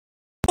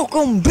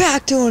Welcome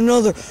back to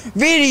another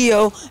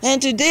video,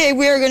 and today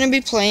we are going to be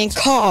playing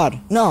COD.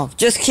 No,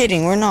 just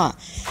kidding, we're not.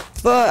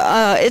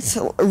 But it's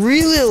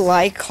really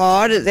like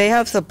COD. They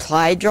have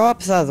supply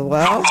drops as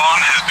well.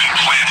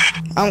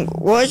 I'm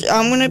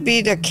going to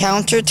be the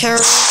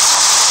counter-terrorist.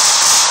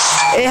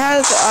 It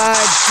has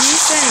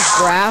decent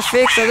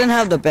graphics. Doesn't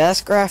have the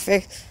best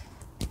graphics.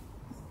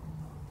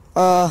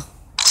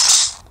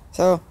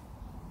 So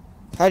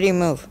how do you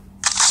move?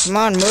 Come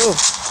on,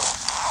 move.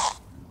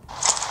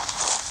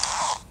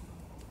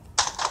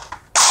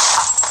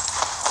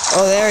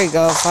 Oh, there you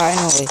go,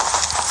 finally.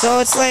 So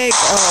it's like,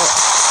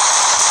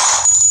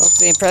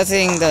 okay,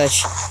 pressing the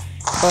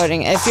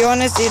button. If you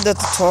want to see the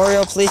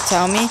tutorial, please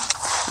tell me.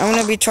 I'm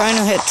going to be trying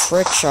to hit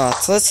trick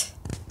shots.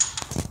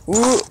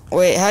 Ooh,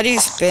 wait, how do you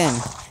spin?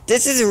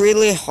 This is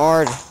really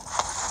hard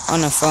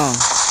on a phone.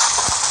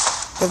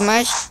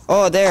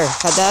 Oh, there,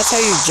 that's how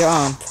you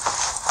jump.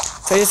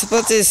 So you're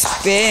supposed to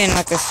spin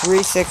like a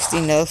 360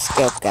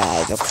 no-scope,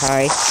 guys,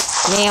 okay?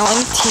 Now, let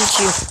me teach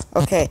you.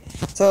 Okay,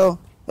 so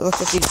it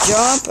looks like you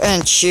jump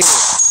and shoot.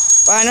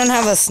 But I don't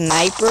have a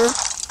sniper,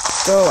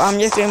 so I'm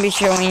just gonna be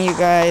showing you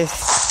guys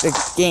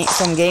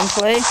some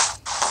gameplay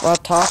while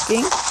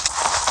talking.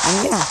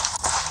 And yeah.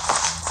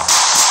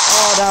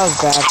 Oh, that was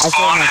bad. I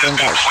shouldn't have done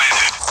that.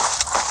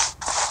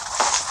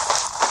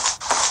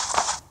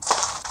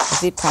 I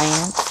see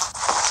pants.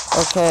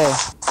 Okay.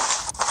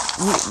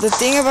 The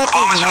thing about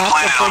these maps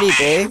are pretty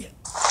big.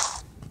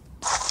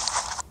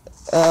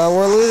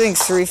 We're losing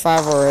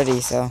 3-5 already,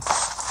 so.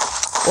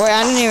 Wait,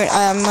 I didn't even,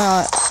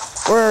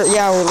 we're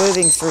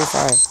losing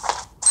 3-5.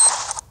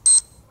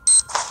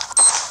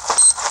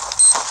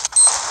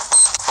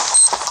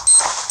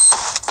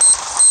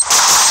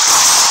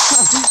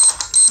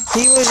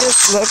 He was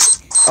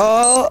just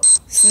oh,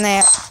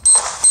 snap.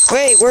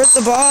 Wait, where's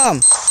the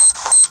bomb?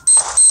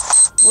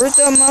 Where's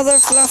the mother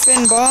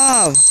fluffing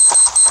bomb?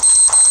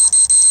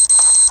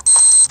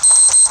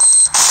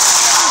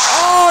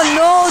 Oh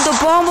no, the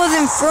bomb was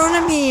in front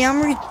of me.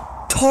 I'm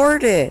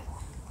retarded.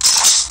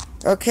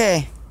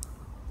 Okay.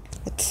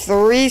 It's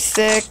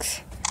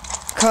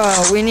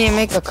 3-6. We need to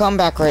make a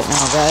comeback right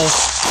now, guys.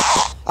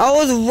 I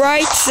was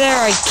right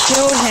there. I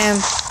killed him.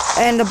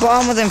 And the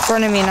bomb was in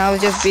front of me, and I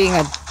was just being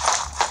a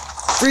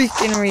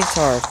freaking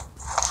retard.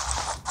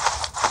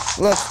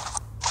 Look.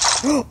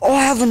 Oh,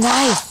 I have a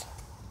knife.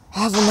 I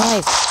have a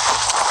knife.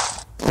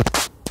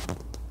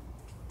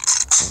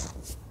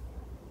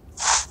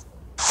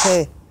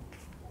 Okay.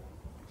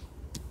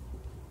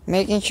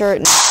 Making sure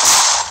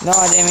no,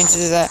 I didn't mean to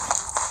do that.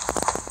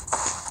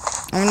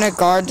 I'm gonna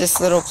guard this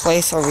little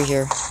place over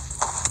here.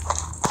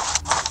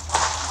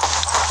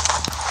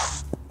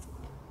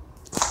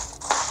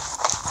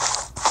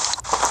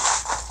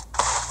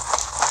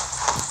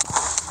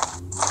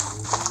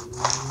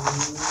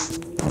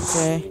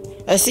 Okay.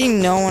 I see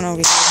no one over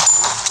here.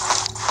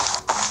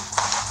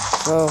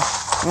 So,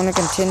 I'm gonna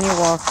continue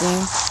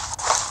walking.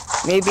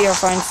 Maybe I'll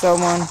find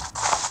someone.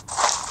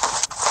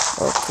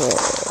 Okay.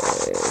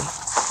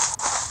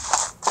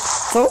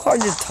 So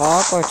hard to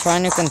talk while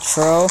trying to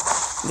control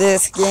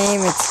this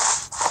game.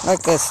 It's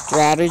like a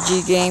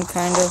strategy game,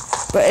 kind of.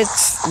 But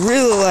it's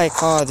really like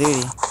Call of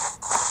Duty.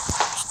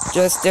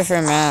 Just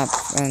different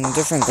maps and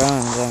different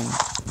guns. And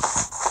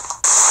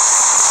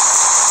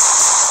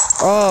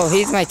oh,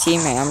 he's my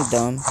teammate. I'm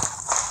dumb. The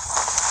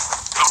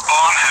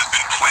bomb has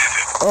been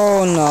planted.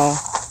 Oh no.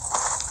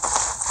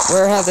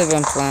 Where has it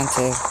been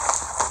planted?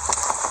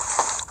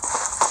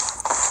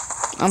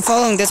 I'm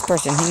following this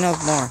person. He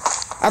knows more.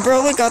 I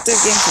barely got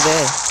this game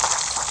today.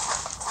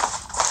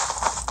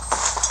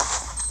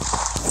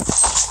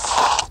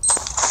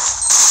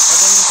 I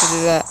didn't need to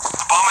do that.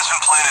 The bomb has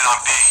been planted on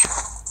B.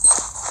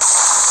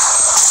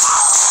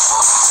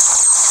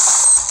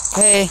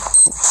 Hey.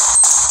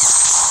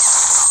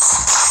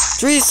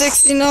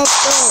 360 no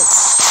scope.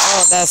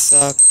 Oh, that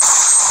sucked.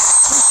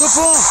 The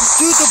bomb!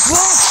 Dude, the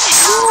bomb!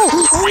 No!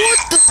 What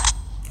the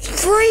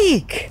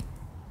freak?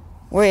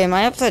 Wait, am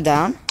I upside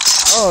down?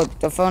 Oh,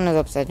 the phone is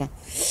upside down.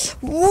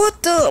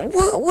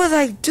 What was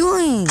I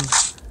doing?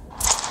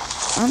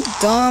 I'm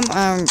dumb,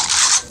 I'm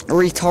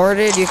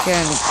retarded, you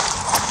can...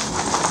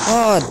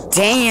 Oh,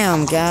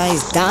 damn,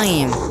 guys,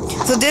 damn.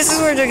 So this is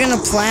where they're gonna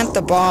plant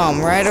the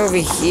bomb, right over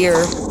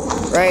here.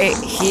 Right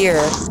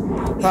here.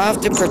 So I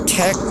have to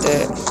protect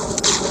it.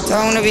 So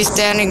I'm gonna be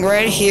standing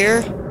right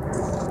here.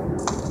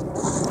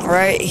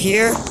 Right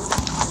here.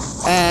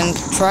 And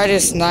try to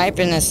snipe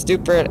in a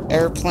stupid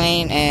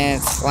airplane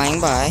and it's flying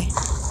by.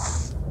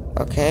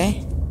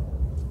 Okay.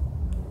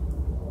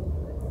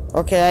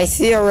 Okay, I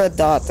see a red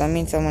dot. That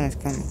means someone is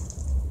coming.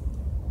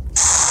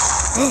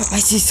 I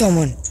see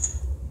someone.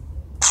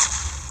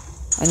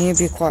 I need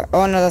to be quiet.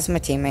 Oh no, that's my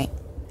teammate.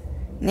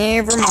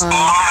 Never mind.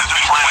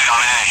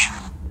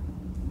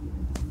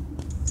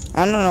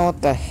 I don't know what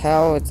the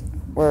hell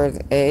where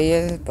the A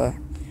is, but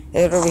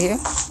is it over here?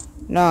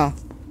 No.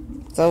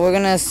 So we're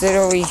gonna sit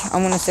over.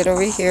 I'm gonna sit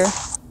over here.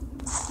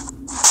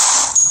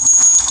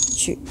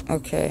 Shoot.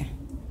 Okay.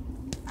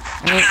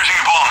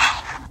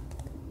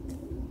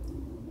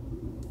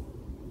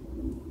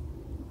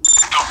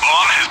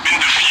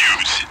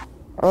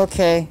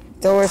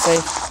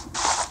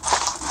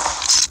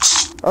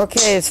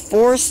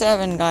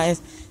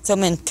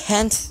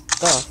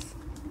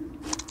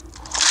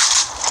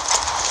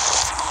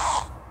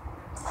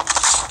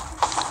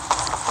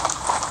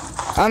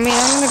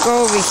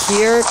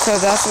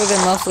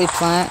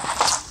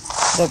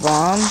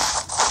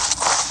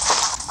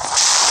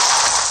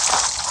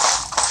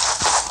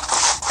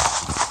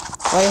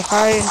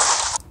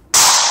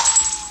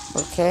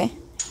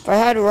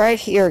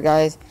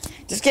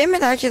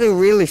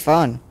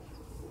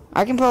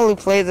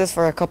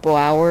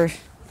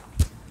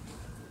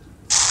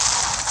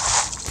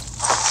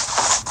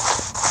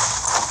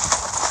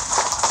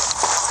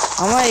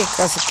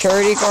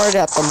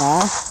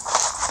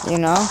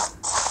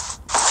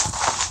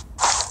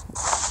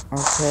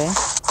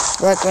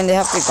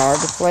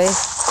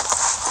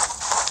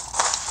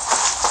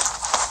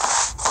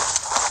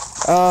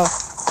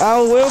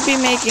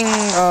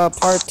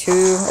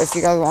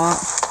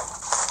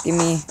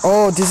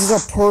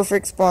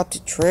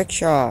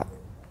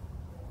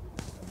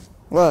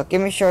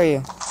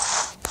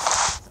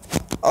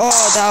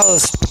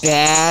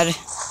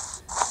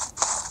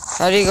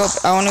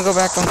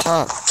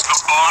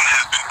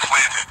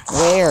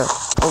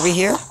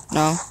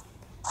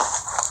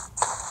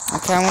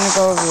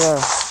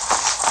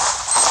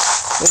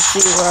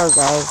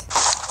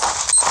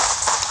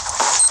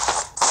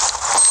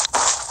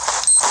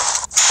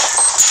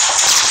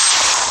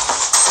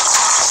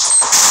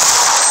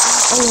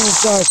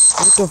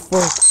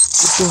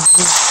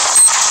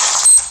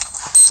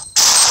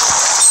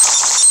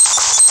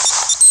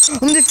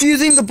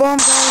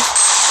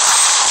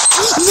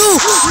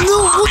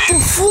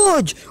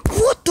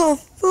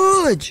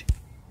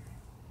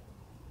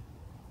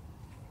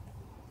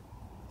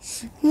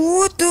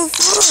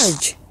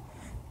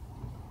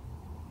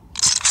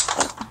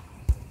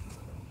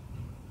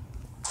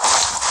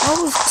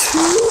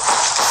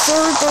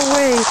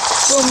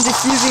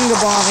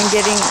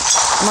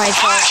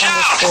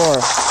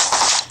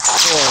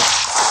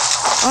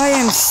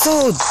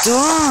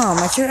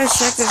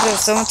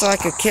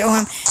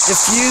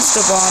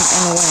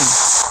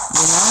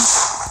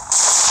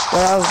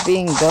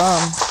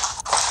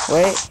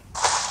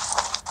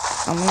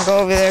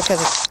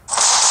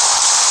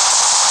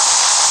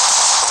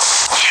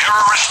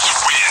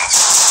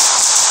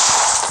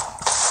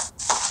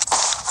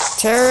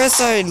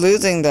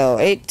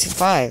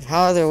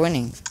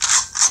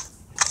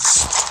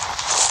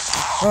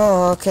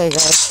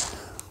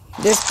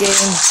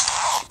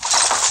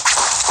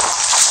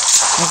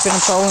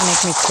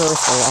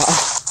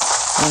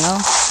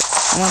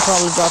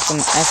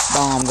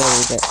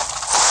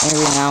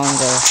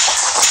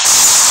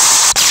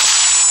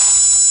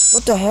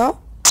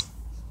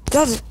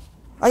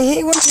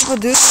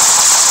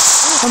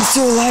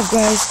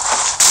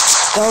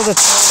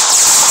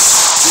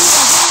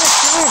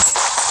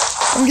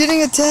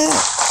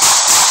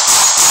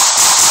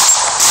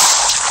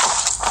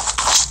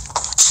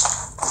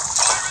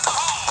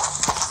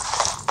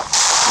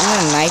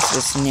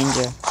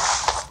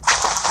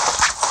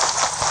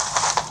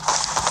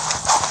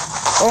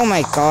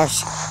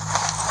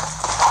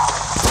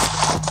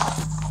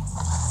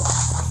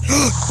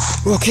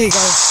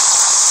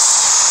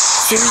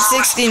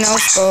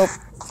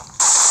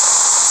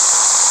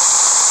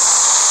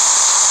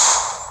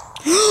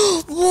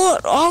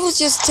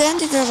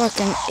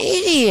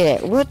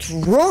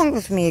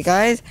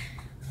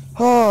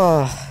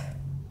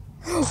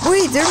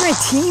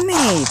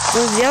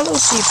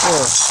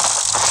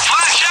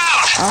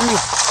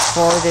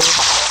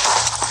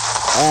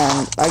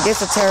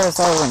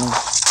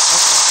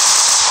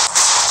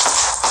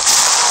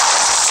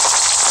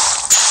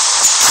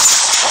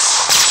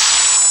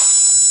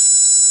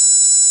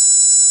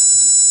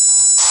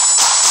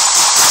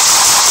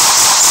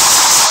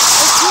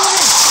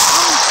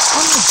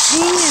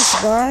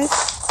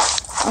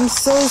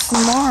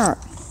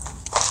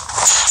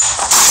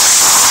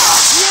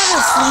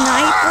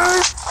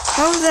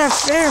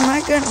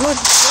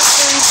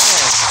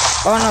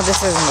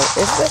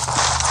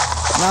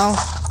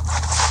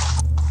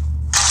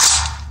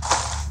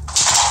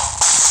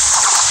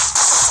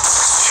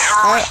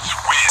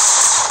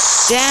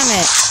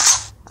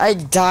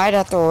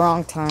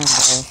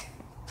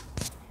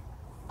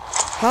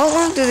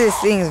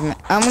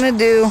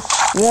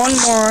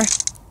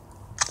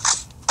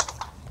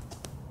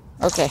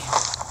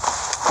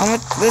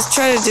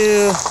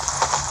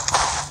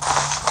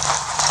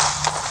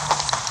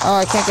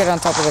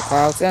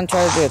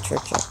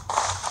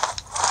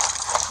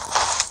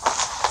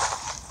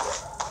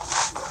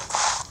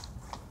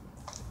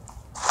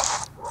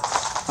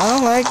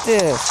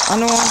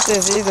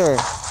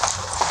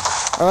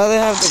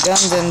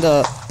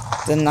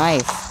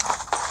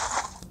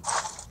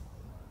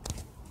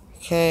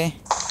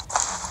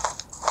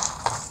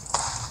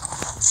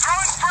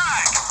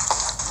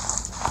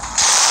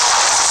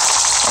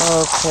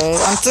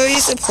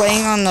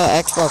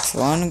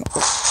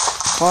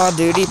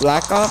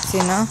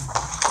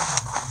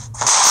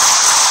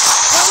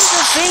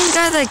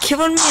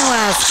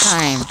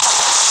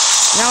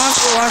 Now I have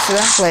to watch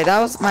them play. That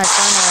was my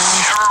final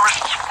round.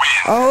 Terrorists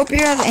win. I hope you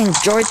guys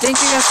enjoyed. Thank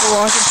you guys for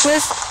watching.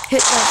 Please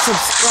hit that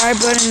subscribe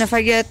button. If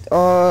I get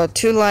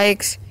 2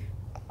 likes,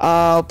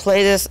 I'll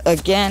play this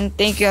again.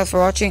 Thank you guys for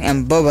watching,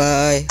 and bye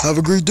bye. Have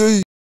a great day.